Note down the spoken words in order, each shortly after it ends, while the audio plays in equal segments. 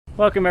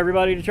Welcome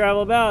everybody to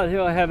Travel About.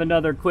 Here I have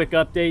another quick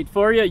update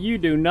for you. You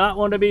do not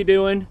want to be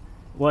doing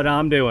what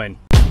I'm doing.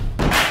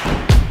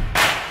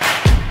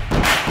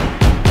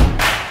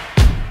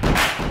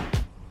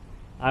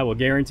 I will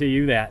guarantee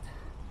you that.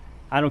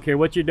 I don't care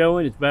what you're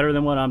doing, it's better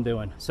than what I'm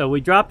doing. So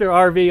we dropped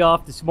our RV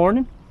off this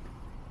morning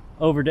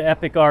over to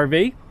Epic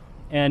RV,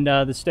 and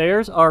the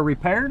stairs are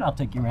repaired. I'll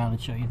take you around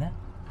and show you that.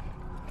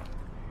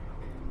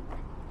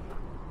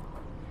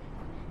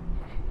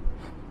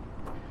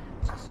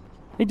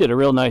 He did a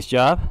real nice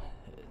job.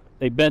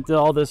 They bent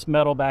all this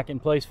metal back in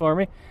place for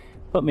me.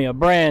 Put me a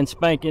brand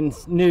spanking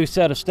new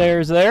set of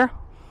stairs there.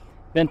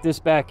 Bent this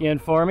back in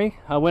for me.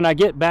 When I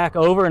get back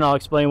over, and I'll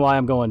explain why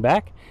I'm going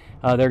back,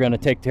 they're going to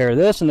take care of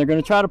this and they're going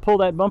to try to pull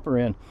that bumper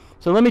in.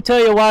 So let me tell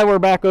you why we're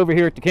back over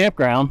here at the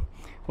campground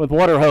with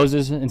water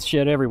hoses and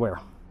shit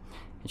everywhere.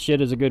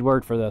 Shit is a good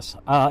word for this.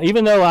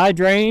 Even though I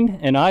drained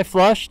and I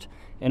flushed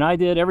and I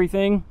did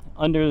everything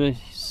under the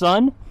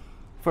sun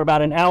for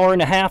about an hour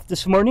and a half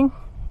this morning,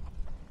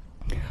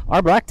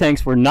 our black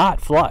tanks were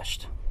not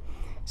flushed.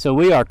 So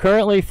we are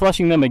currently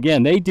flushing them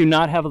again. They do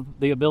not have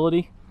the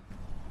ability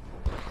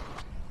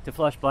to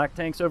flush black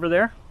tanks over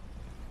there.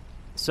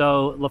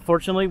 So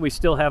fortunately we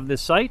still have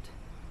this site.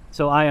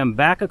 So I am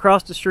back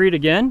across the street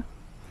again,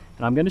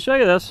 and I'm going to show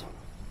you this.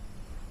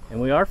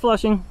 And we are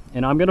flushing,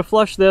 and I'm going to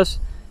flush this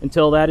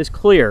until that is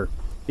clear,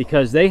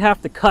 because they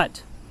have to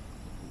cut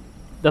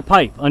the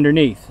pipe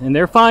underneath, and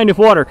they're fine if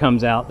water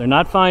comes out. They're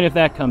not fine if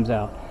that comes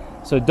out.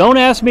 So don't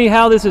ask me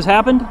how this has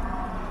happened.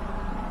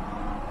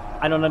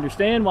 I don't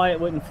understand why it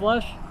wouldn't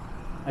flush.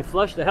 I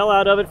flushed the hell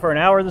out of it for an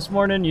hour this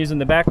morning using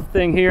the back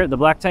thing here, the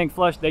black tank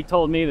flush. They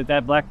told me that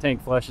that black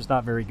tank flush is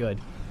not very good.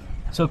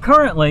 So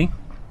currently,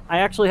 I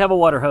actually have a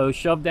water hose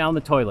shoved down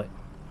the toilet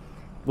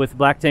with the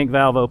black tank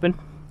valve open.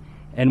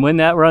 And when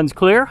that runs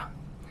clear,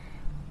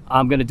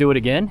 I'm going to do it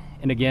again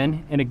and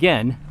again and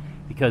again,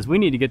 because we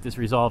need to get this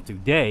resolved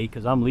today,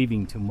 because I'm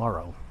leaving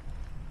tomorrow.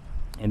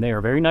 And they are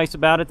very nice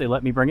about it. They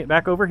let me bring it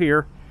back over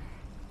here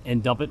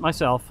and dump it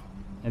myself,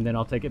 and then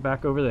I'll take it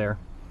back over there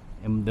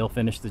and they'll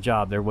finish the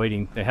job. They're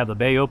waiting. They have the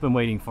bay open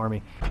waiting for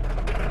me.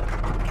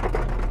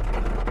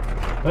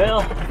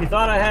 Well, if you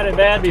thought I had it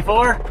bad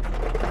before,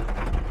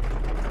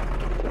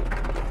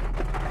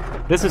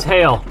 this is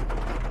hail.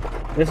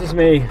 This is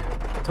me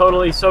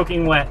totally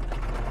soaking wet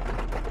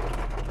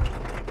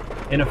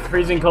in a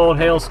freezing cold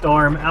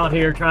hailstorm out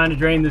here trying to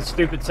drain this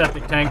stupid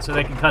septic tank so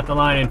they can cut the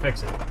line and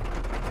fix it.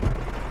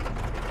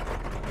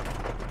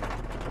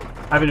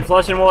 I've been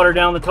flushing water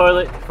down the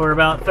toilet for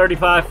about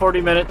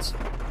 35-40 minutes.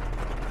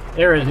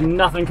 There is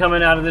nothing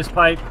coming out of this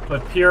pipe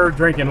but pure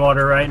drinking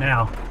water right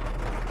now.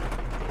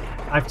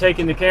 I've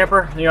taken the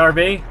camper, the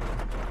RV,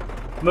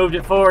 moved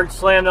it forward,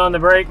 slammed on the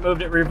brake,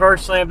 moved it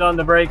reverse, slammed on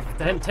the brake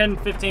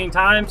 10-15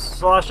 times,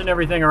 sloshing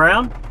everything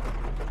around.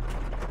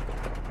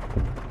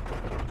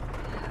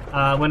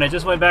 When I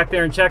just went back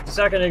there and checked a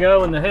second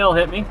ago when the hail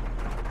hit me,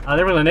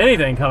 there wasn't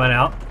anything coming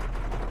out.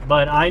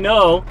 But I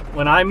know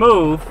when I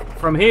move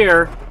from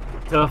here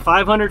to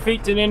 500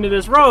 feet to the end of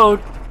this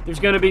road, there's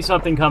going to be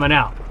something coming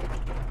out.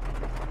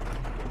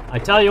 I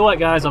tell you what,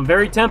 guys, I'm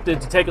very tempted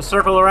to take a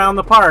circle around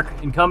the park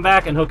and come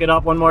back and hook it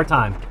up one more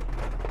time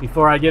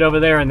before I get over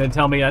there and then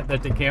tell me that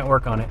they can't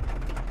work on it.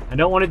 I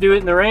don't want to do it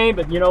in the rain,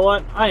 but you know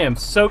what? I am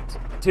soaked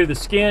to the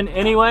skin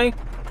anyway,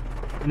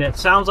 and it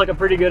sounds like a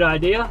pretty good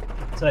idea.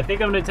 So I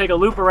think I'm going to take a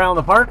loop around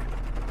the park,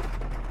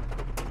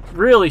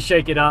 really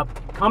shake it up,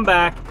 come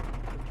back,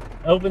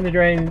 open the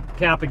drain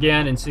cap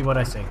again, and see what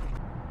I see.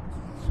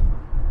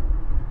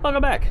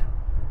 Welcome back.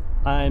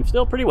 I'm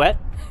still pretty wet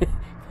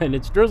and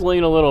it's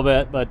drizzling a little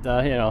bit, but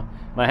you know,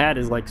 my hat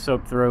is like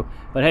soaked through.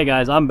 But hey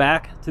guys, I'm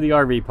back to the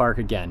RV park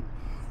again,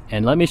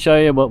 and let me show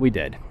you what we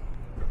did.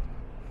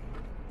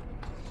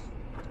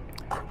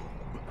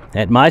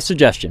 At my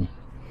suggestion,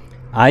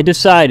 I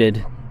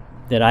decided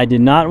that I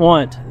did not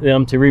want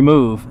them to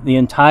remove the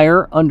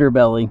entire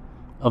underbelly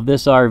of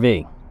this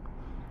RV.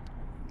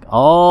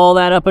 All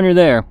that up under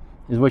there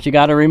is what you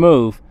got to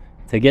remove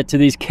to get to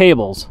these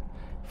cables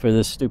for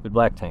this stupid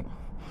black tank.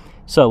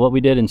 So what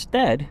we did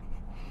instead,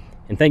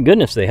 and thank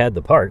goodness they had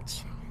the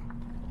parts,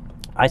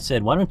 I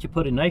said, why don't you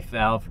put a knife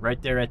valve right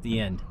there at the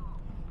end?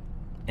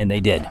 And they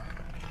did.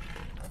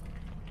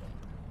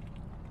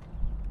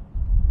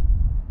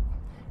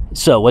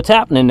 So what's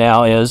happening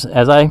now is,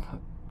 as I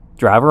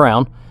drive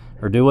around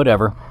or do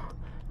whatever,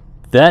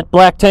 that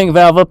black tank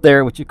valve up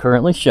there, which is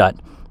currently shut,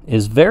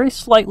 is very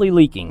slightly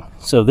leaking.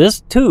 So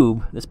this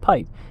tube, this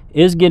pipe,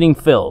 is getting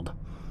filled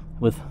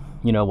with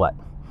you know what.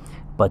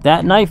 But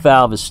that knife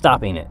valve is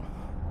stopping it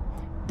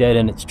dead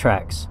in its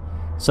tracks.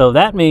 So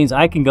that means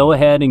I can go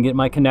ahead and get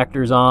my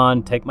connectors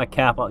on, take my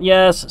cap off.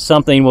 Yes,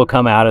 something will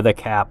come out of the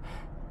cap.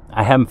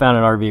 I haven't found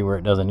an RV where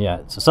it doesn't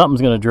yet. So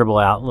something's going to dribble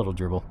out, a little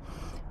dribble.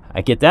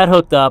 I get that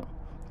hooked up,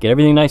 get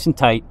everything nice and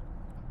tight,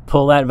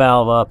 pull that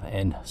valve up,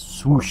 and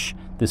swoosh,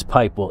 this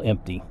pipe will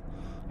empty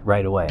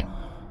right away.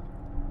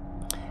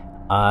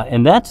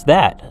 And that's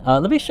that.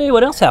 Let me show you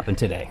what else happened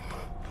today.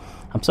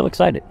 I'm so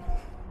excited.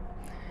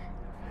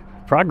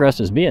 Progress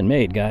is being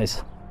made,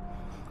 guys.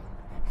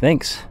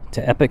 Thanks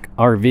to Epic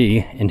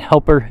RV in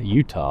Helper,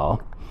 Utah.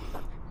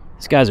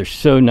 These guys are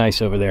so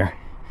nice over there.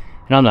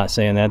 And I'm not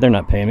saying that, they're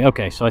not paying me.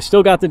 Okay, so I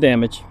still got the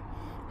damage.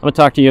 I'm gonna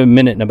talk to you in a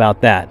minute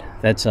about that.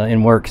 That's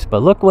in works.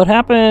 But look what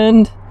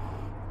happened.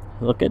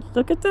 Look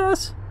at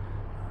this.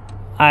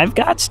 I've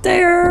got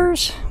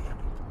stairs.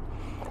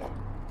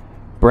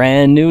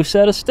 Brand new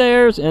set of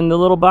stairs in the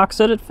little box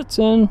that it fits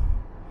in.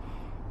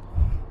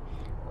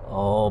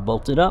 All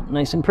bolted up,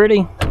 nice and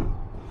pretty.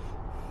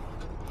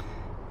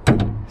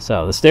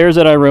 So the stairs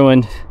that I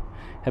ruined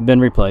have been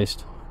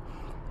replaced.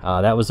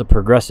 That was a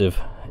Progressive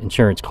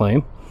insurance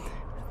claim.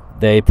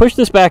 They pushed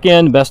this back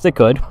in the best they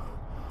could.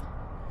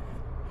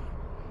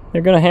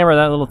 They're going to hammer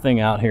that little thing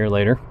out here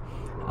later.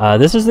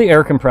 This is the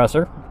air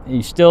compressor.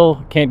 You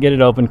still can't get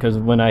it open because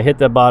when I hit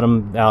the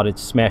bottom out, it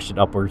smashed it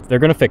upwards. They're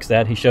going to fix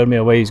that. He showed me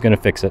a way he's going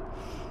to fix it.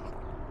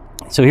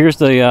 So here's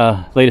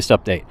the latest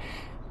update.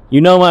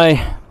 You know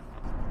my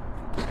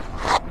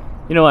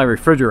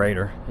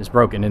refrigerator is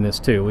broken in this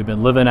too. We've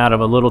been living out of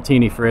a little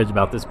teeny fridge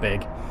about this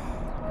big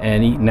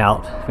and eating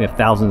out. We have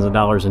thousands of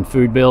dollars in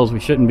food bills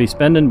we shouldn't be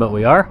spending, but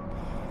we are.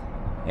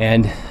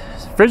 And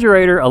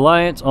Refrigerator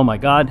Alliance, oh my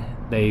God,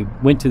 they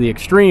went to the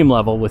extreme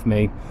level with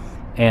me.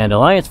 And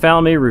Alliance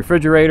found me a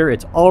refrigerator.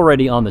 It's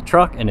already on the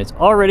truck and it's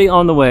already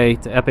on the way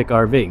to Epic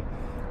RV.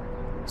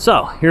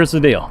 So here's the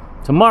deal.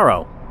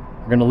 Tomorrow,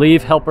 we're going to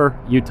leave Helper,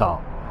 Utah.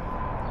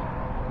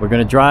 We're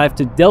going to drive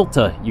to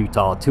Delta,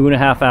 Utah,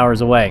 2.5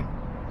 hours away.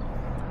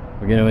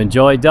 We're going to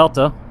enjoy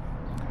Delta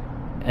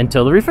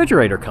until the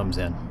refrigerator comes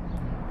in.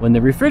 When the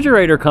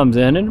refrigerator comes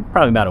in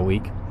probably about a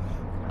week,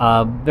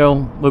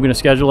 we're going to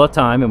schedule a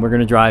time and we're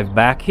going to drive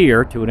back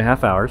here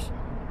 2.5 hours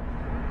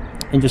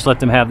and just let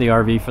them have the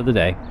RV for the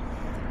day.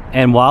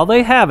 And while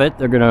they have it,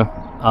 they're going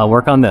to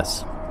work on this.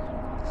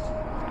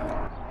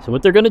 So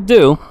what they're going to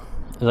do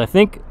is, I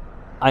think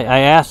I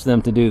asked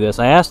them to do this.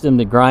 I asked them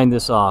to grind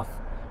this off,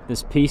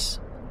 this piece.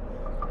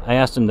 I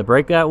asked them to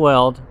break that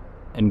weld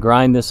and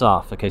grind this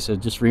off. Okay, so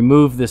just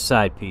remove this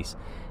side piece.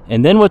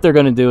 And then what they're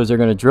going to do is they're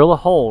going to drill a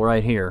hole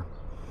right here.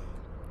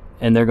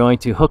 And they're going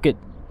to hook it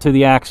to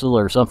the axle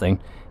or something.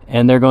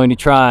 And they're going to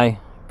try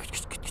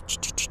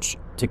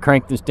to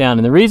crank this down.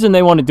 And the reason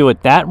they want to do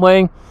it that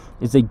way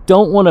is they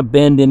don't want to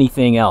bend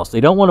anything else.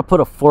 They don't want to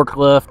put a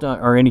forklift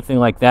or anything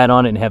like that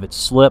on it and have it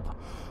slip.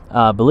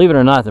 Believe it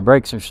or not,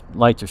 the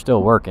lights are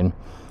still working.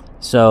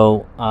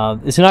 So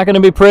it's not going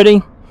to be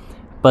pretty.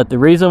 But the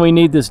reason we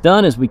need this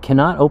done is we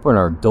cannot open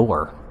our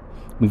door.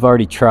 We've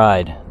already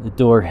tried. The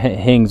door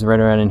hangs right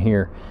around in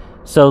here.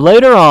 So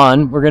later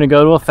on, we're going to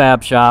go to a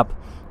fab shop.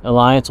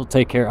 Alliance will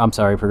take care,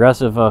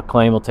 Progressive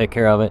claim will take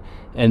care of it.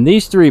 And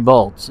these 3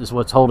 bolts is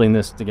what's holding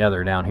this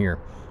together down here.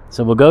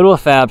 So we'll go to a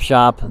fab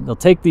shop. They'll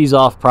take these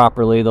off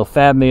properly. They'll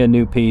fab me a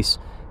new piece,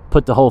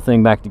 put the whole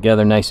thing back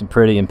together nice and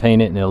pretty and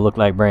paint it, and it'll look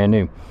like brand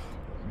new.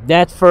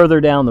 That's further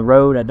down the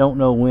road. I don't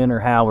know when or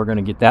how we're going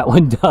to get that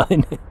one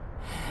done.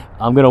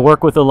 I'm going to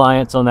work with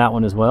Alliance on that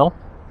one as well.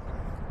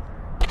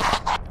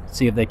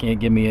 See if they can't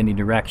give me any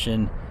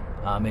direction.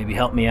 Maybe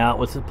help me out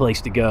with the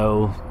place to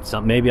go.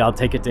 Maybe I'll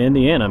take it to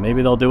Indiana.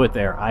 Maybe they'll do it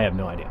there. I have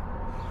no idea.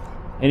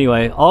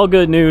 Anyway, all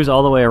good news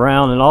all the way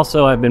around. And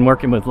also, I've been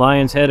working with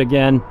Lion's Head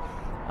again.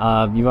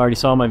 You've already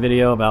saw my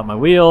video about my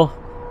wheel.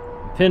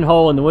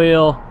 Pinhole in the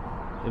wheel.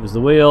 It was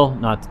the wheel,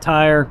 not the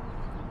tire.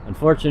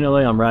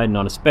 Unfortunately, I'm riding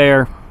on a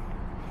spare.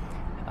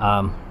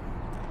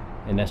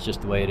 And that's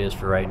just the way it is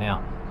for right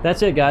now.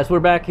 That's it, guys.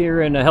 We're back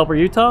here in Helper,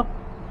 Utah.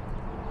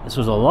 This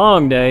was a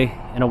long day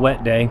and a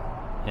wet day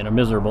and a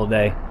miserable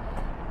day.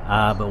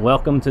 But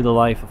welcome to the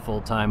life of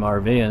full-time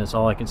RV, and that's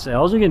all I can say.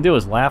 All you can do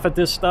is laugh at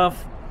this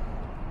stuff.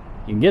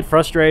 You can get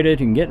frustrated,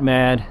 you can get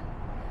mad.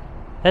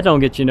 That don't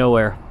get you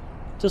nowhere.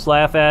 Just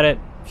laugh at it,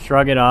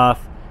 shrug it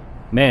off.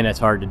 Man, that's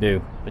hard to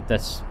do, but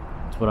that's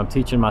what I'm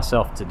teaching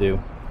myself to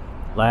do.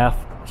 Laugh,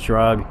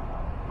 shrug,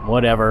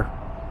 whatever.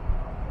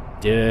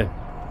 Duh,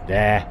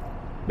 dah,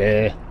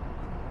 bleh.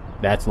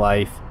 That's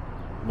life.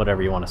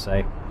 Whatever you want to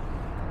say.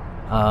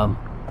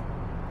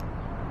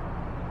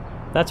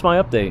 That's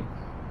my update.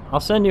 I'll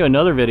send you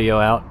another video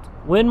out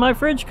when my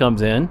fridge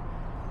comes in,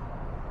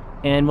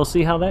 and we'll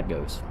see how that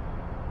goes.